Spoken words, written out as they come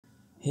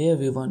Hey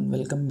everyone,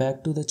 welcome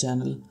back to the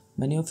channel.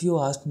 Many of you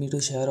asked me to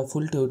share a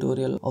full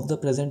tutorial of the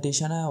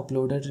presentation I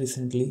uploaded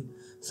recently.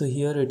 So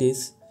here it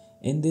is.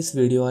 In this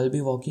video, I'll be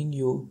walking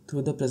you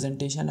through the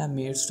presentation I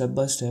made step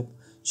by step,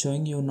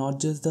 showing you not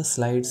just the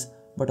slides,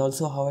 but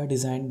also how I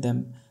designed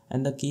them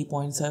and the key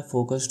points I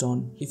focused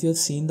on. If you have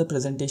seen the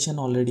presentation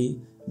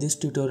already, this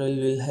tutorial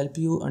will help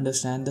you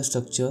understand the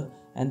structure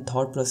and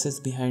thought process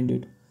behind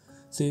it,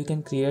 so you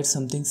can create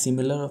something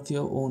similar of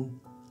your own.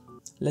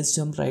 Let's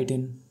jump right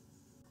in.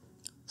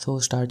 So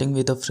starting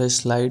with a fresh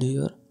slide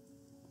here.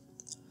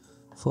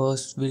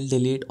 First we'll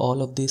delete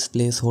all of these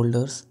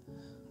placeholders.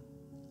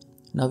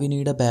 Now we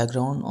need a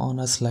background on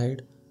a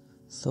slide.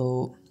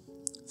 So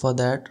for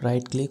that,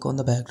 right click on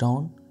the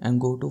background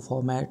and go to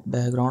format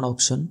background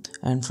option,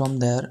 and from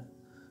there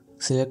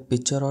select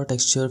picture or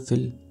texture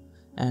fill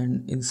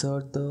and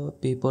insert the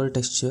paper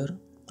texture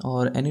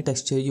or any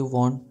texture you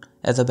want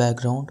as a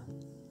background.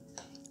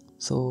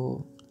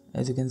 So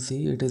as you can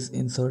see, it is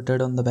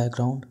inserted on the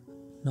background.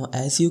 Now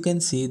as you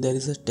can see, there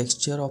is a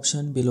texture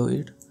option below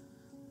it.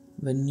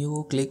 When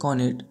you click on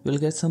it, you'll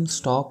get some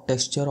stock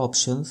texture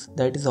options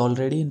that is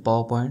already in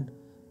PowerPoint.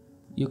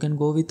 You can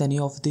go with any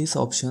of these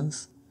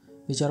options,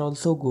 which are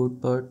also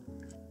good,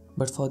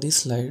 but for this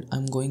slide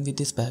I'm going with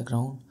this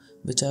background,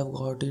 which I've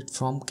got it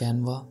from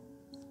Canva.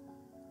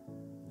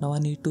 Now I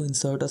need to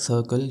insert a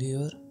circle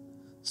here.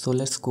 So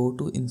let's go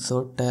to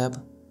Insert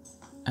tab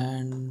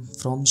and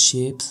from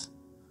Shapes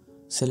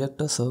select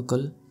a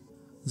circle,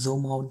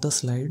 zoom out the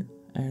slide,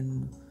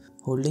 and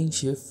holding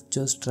shift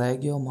just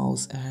drag your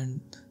mouse and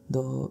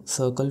the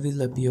circle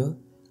will appear.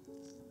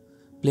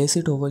 Place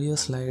it over your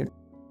slide.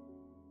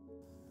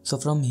 So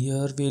from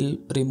here we'll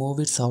remove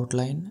its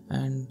outline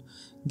and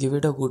give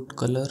it a good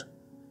color.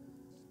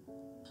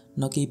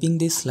 Now keeping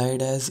this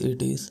slide as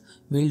it is,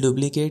 we'll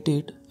duplicate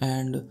it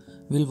and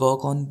we'll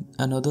work on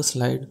another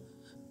slide.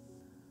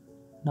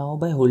 Now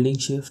by holding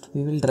shift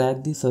we will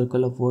drag the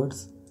circle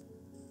upwards.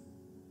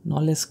 Now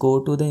let's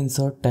go to the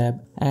Insert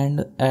tab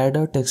and add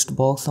a text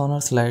box on our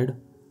slide.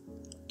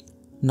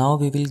 Now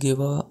we will give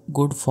a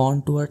good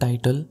font to our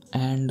title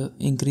and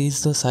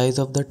increase the size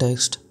of the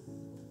text.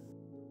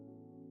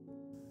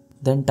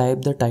 Then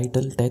type the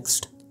title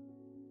text.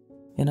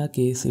 In our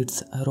case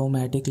it's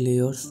aromatic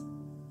layers.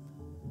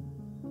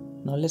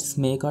 Now let's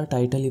make our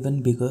title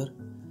even bigger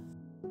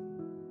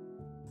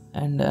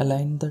and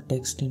align the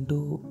text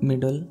into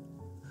middle.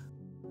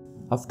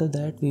 After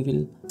that we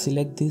will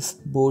select this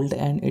bold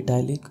and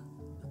italic.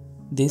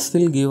 This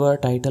will give our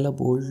title a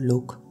bold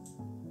look.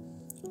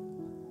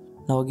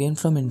 Now again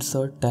from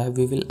Insert tab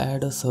we will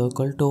add a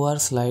circle to our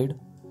slide.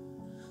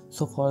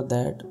 So for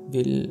that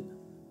we'll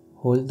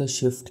hold the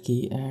shift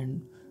key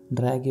and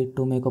drag it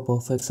to make a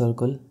perfect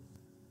circle.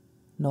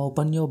 Now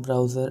open your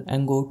browser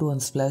and go to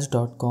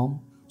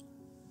unsplash.com.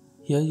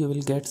 Here you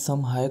will get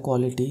some high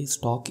quality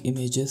stock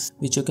images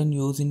which you can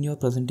use in your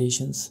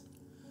presentations.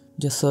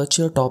 Just search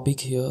your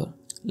topic here.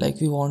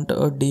 Like we want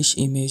a dish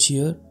image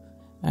here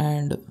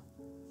and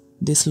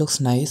this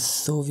looks nice,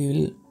 so we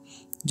will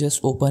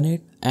just open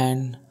it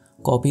and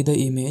copy the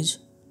image.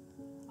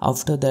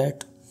 After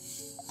that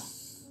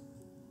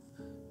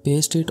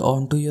paste it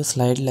onto your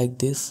slide like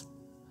this.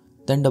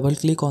 Then double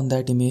click on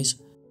that image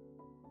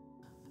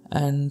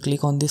and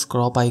click on this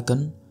crop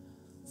icon.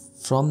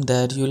 From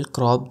there you will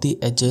crop the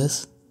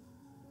edges.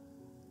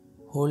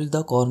 Hold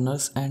the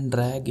corners and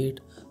drag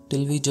it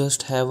till we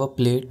just have a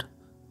plate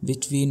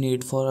which we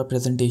need for our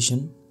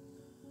presentation.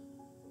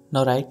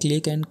 Now right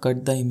click and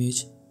cut the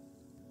image.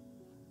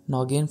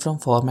 Now again from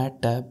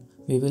Format tab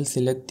we will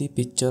select the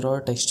picture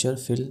or texture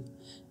fill,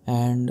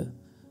 and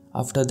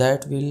after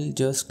that we'll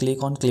just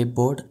click on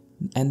clipboard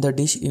and the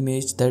dish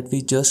image that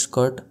we just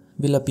cut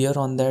will appear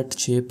on that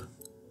shape.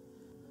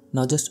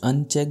 Now just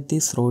uncheck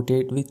this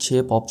rotate with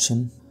shape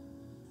option.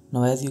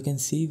 Now as you can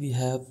see, we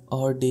have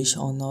our dish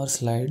on our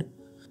slide.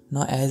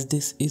 Now as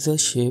this is a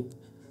shape,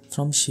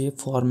 from shape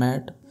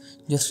format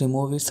just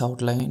remove its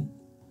outline,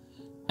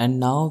 and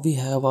now we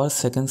have our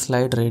second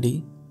slide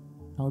ready.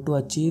 Now to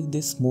achieve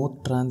this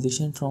smooth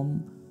transition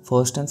from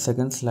first and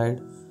second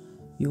slide,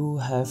 you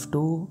have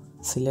to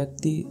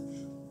select the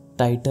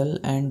title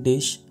and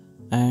dish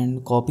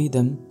and copy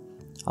them.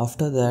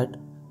 After that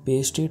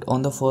paste it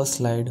on the first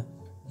slide.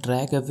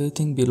 Drag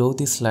everything below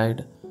the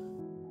slide.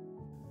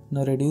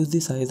 Now reduce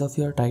the size of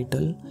your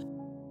title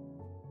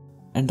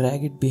and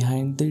drag it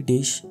behind the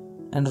dish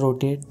and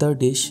rotate the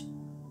dish.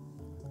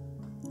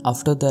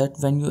 After that,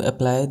 when you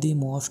apply the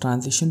mouse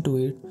transition to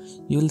it,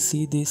 you will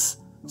see this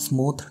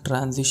smooth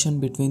transition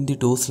between the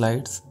two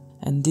slides,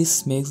 and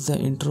this makes the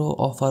intro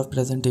of our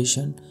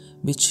presentation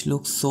which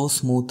looks so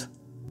smooth.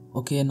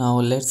 Okay,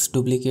 now let's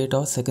duplicate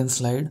our second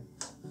slide.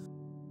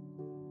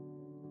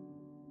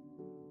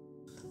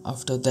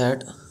 After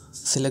that,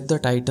 select the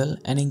title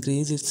and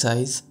increase its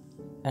size,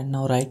 and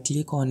now right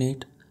click on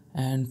it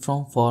and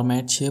from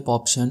Format Shape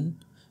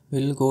option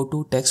we'll go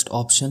to Text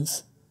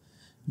Options.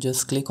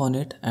 Just click on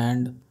it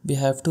and we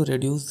have to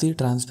reduce the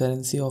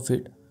transparency of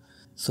it.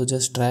 So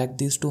just drag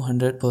this to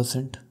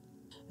 100%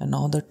 and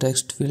now the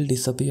text will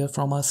disappear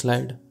from our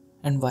slide.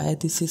 And why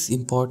this is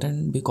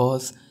important?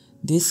 Because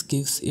this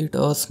gives it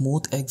a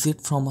smooth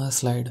exit from our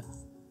slide.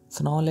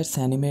 So now let's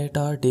animate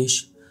our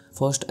dish.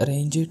 First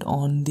arrange it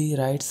on the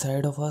right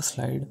side of our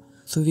slide,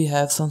 so we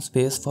have some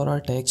space for our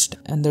text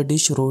and the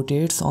dish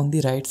rotates on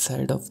the right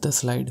side of the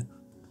slide.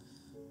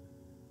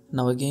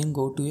 Now again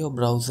go to your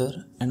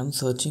browser and I'm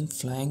searching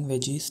flying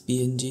veggies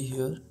PNG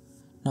here.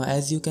 Now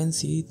as you can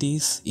see,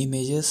 these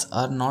images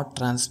are not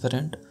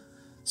transparent.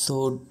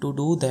 So to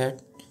do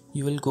that,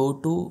 you will go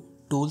to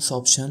tools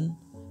option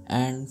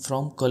and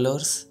from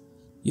colors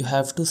you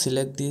have to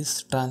select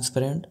this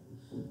transparent.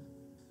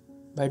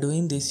 By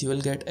doing this, you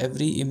will get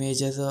every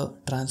image as a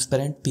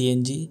transparent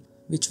PNG,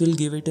 which will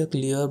give it a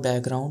clear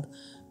background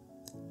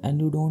and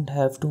you don't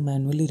have to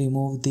manually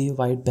remove the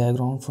white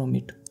background from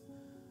it.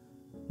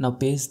 Now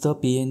paste the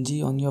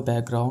PNG on your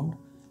background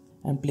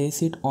and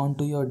place it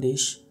onto your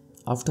dish.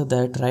 After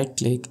that, right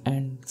click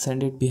and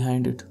send it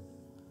behind it.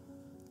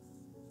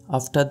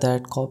 After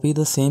that, copy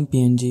the same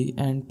PNG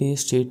and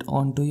paste it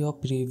onto your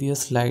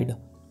previous slide.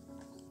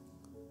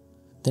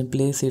 Then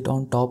place it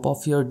on top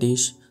of your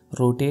dish,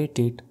 rotate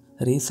it,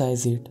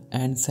 resize it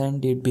and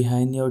send it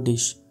behind your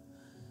dish.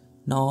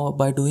 Now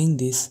by doing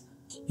this,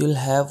 you'll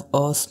have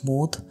a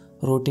smooth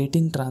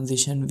rotating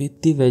transition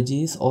with the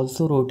veggies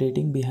also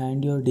rotating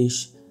behind your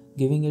dish,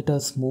 giving it a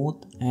smooth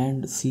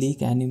and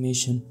sleek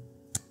animation.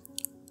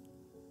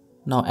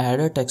 Now add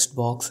a text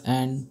box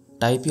and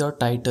type your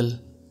title.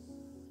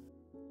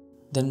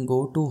 Then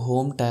go to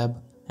Home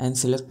tab and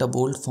select a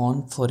bold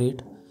font for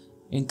it.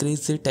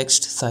 Increase the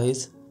text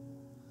size.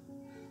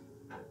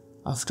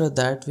 After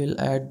that, we'll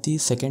add the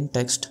second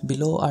text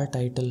below our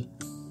title.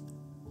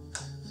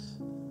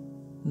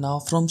 Now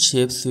from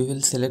shapes, we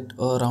will select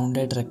a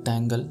rounded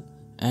rectangle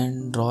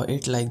and draw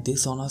it like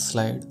this on a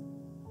slide.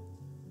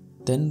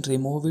 Then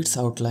remove its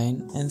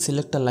outline and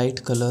select a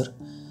light color.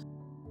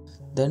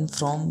 Then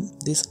from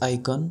this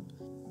icon,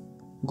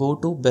 go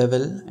to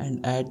bevel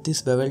and add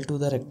this bevel to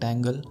the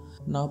rectangle.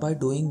 Now by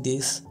doing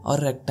this, our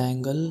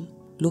rectangle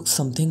looks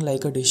something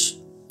like a dish.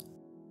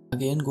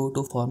 Again go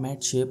to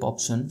Format Shape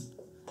option.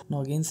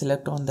 Now again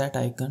select on that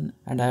icon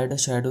and add a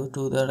shadow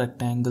to the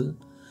rectangle.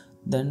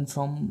 Then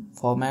from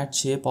Format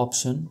Shape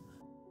option,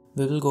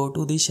 we will go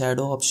to the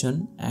Shadow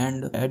option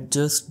and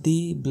adjust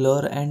the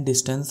blur and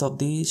distance of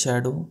the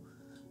shadow.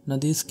 Now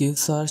this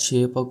gives our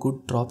shape a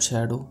good drop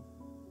shadow.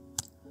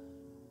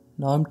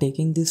 Now I'm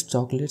taking this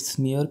chocolate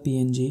smear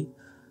PNG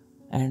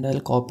and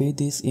I'll copy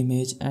this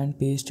image and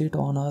paste it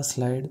on our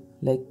slide.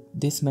 Like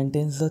this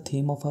maintains the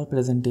theme of our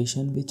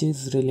presentation, which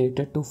is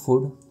related to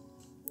food.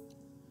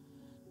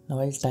 Now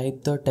I'll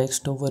type the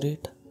text over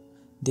it.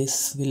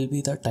 This will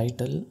be the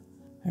title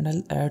and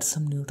I'll add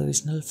some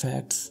nutritional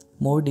facts,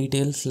 more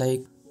details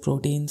like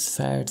proteins,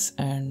 fats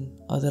and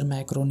other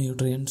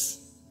macronutrients.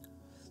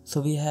 So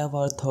we have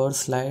our third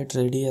slide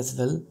ready as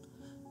well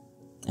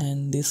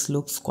and this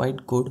looks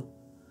quite good.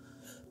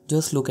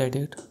 Just look at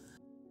it.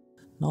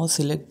 Now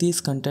select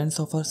these contents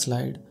of our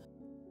slide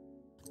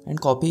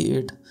and copy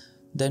it,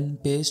 then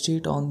paste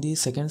it on the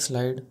second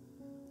slide.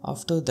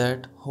 After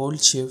that,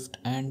 hold shift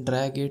and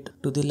drag it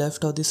to the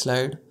left of the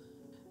slide,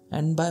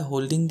 and by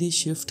holding the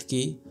shift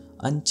key,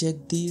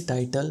 uncheck the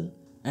title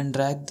and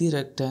drag the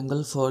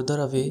rectangle further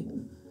away,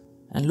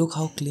 and look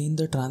how clean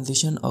the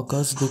transition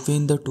occurs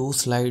between the two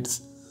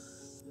slides.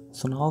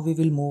 So now we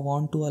will move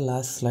on to our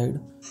last slide.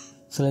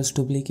 So let's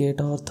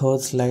duplicate our third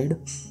slide.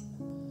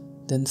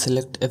 Then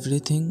select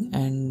everything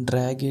and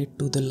drag it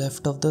to the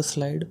left of the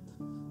slide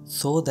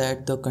so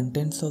that the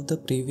contents of the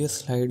previous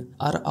slide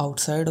are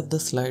outside of the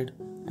slide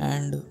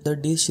and the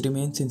dish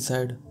remains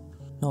inside.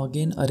 Now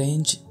again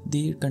arrange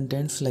the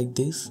contents like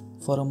this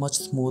for a much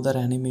smoother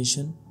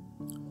animation.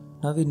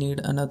 Now we need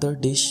another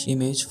dish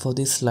image for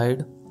this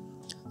slide.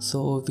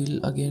 So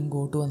we'll again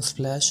go to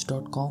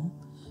unsplash.com.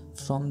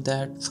 From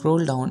that,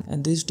 scroll down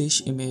and this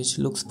dish image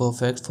looks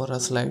perfect for our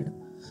slide.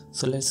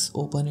 So let's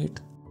open it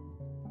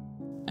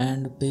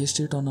and paste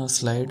it on our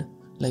slide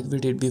like we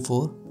did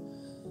before.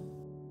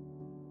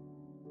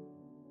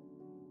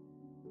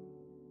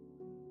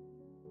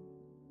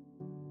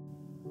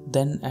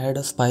 Then add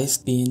a spice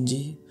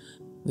PNG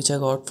which I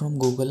got from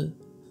Google.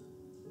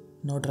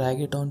 Now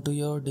drag it onto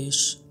your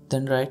dish,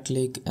 then right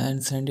click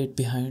and send it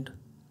behind.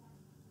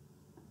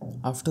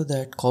 After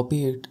that,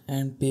 copy it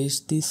and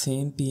paste the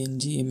same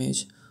PNG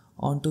image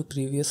onto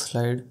previous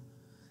slide.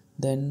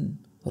 Then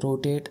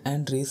rotate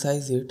and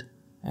resize it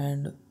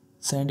and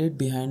send it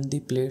behind the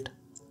plate.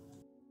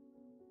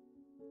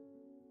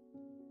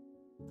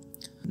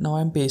 Now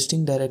I'm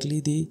pasting directly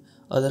the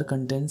other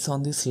contents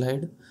on the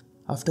slide.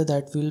 After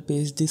that, we'll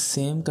paste the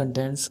same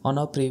contents on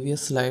our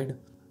previous slide.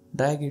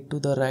 Drag it to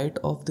the right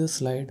of the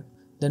slide.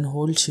 Then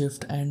hold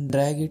shift and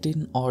drag it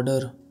in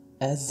order,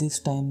 as this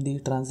time the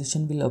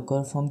transition will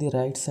occur from the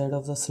right side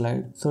of the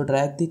slide. So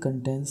drag the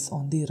contents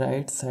on the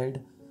right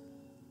side.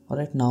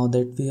 Alright, now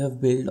that we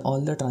have built all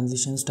the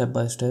transitions step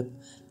by step,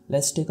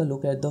 let's take a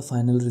look at the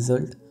final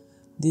result.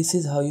 This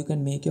is how you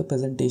can make your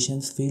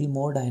presentations feel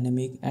more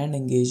dynamic and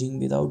engaging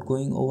without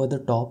going over the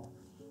top.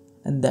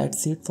 And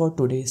that's it for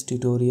today's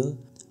tutorial.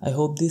 I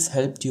hope this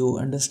helped you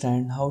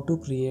understand how to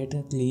create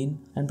a clean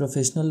and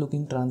professional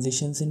looking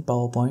transitions in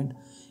PowerPoint.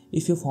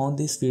 If you found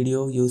this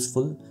video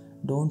useful,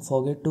 don't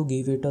forget to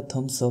give it a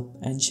thumbs up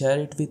and share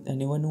it with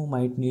anyone who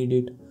might need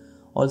it.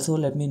 Also,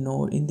 let me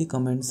know in the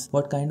comments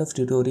what kind of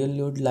tutorial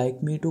you'd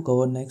like me to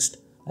cover next.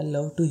 I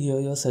love to hear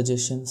your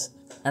suggestions.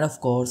 And of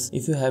course,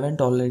 if you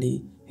haven't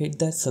already, hit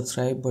that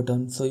subscribe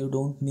button so you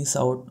don't miss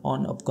out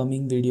on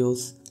upcoming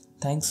videos.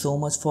 Thanks so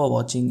much for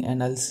watching,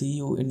 and I'll see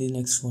you in the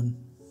next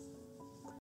one.